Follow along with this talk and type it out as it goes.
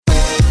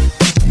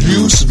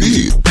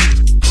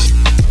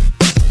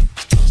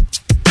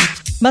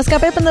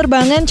Maskapai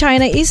penerbangan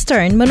China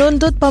Eastern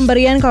menuntut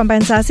pemberian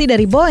kompensasi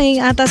dari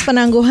Boeing atas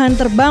penangguhan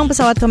terbang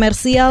pesawat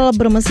komersial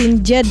bermesin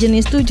jet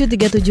jenis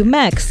 737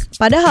 MAX.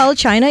 Padahal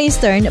China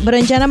Eastern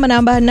berencana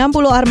menambah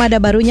 60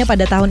 armada barunya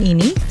pada tahun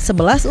ini,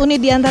 11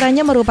 unit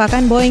diantaranya merupakan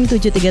Boeing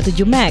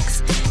 737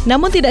 MAX.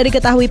 Namun tidak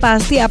diketahui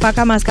pasti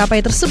apakah maskapai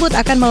tersebut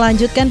akan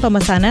melanjutkan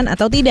pemesanan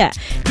atau tidak.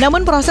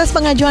 Namun proses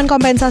pengajuan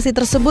kompensasi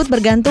tersebut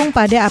bergantung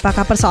pada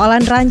apakah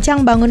persoalan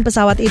rancang bangun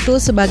pesawat itu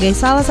sebagai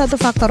salah satu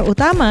faktor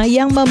utama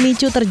yang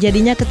memicu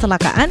terjadinya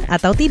kecelakaan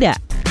atau tidak.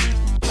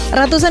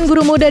 Ratusan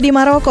guru muda di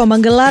Maroko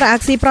menggelar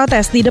aksi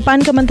protes di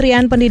depan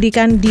Kementerian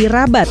Pendidikan di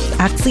Rabat.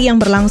 Aksi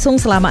yang berlangsung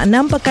selama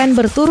 6 pekan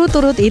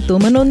berturut-turut itu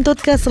menuntut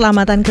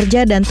keselamatan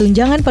kerja dan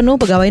tunjangan penuh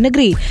pegawai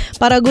negeri.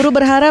 Para guru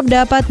berharap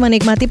dapat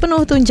menikmati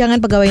penuh tunjangan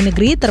pegawai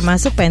negeri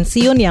termasuk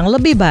pensiun yang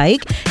lebih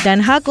baik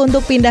dan hak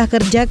untuk pindah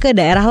kerja ke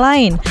daerah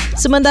lain.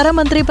 Sementara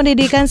Menteri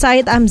Pendidikan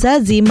Said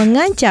Amzazi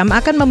mengancam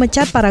akan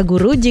memecat para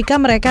guru jika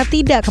mereka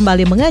tidak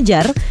kembali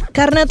mengajar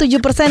karena 7%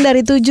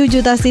 dari 7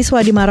 juta siswa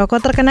di Maroko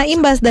terkena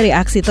imbas dari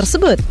aksi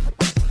tersebut.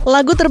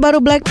 Lagu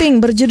terbaru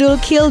Blackpink berjudul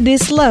Kill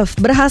This Love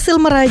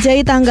berhasil merajai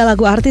tangga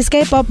lagu artis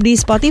K-pop di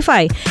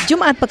Spotify.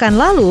 Jumat pekan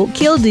lalu,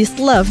 Kill This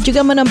Love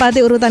juga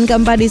menempati urutan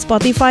keempat di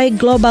Spotify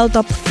Global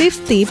Top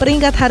 50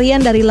 peringkat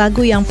harian dari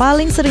lagu yang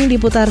paling sering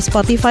diputar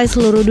Spotify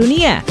seluruh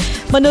dunia.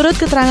 Menurut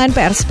keterangan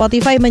pers,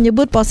 Spotify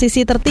menyebut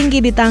posisi tertinggi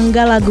di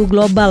tangga lagu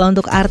global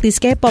untuk artis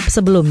K-pop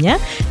sebelumnya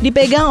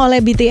dipegang oleh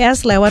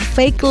BTS lewat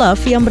Fake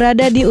Love yang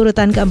berada di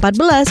urutan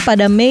ke-14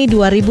 pada Mei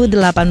 2018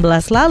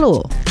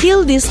 lalu.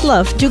 Kill This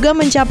Love juga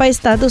mencapai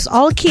status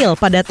All Kill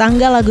pada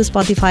tangga lagu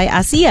Spotify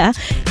Asia,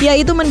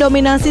 yaitu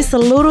mendominasi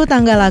seluruh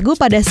tangga lagu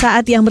pada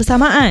saat yang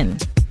bersamaan.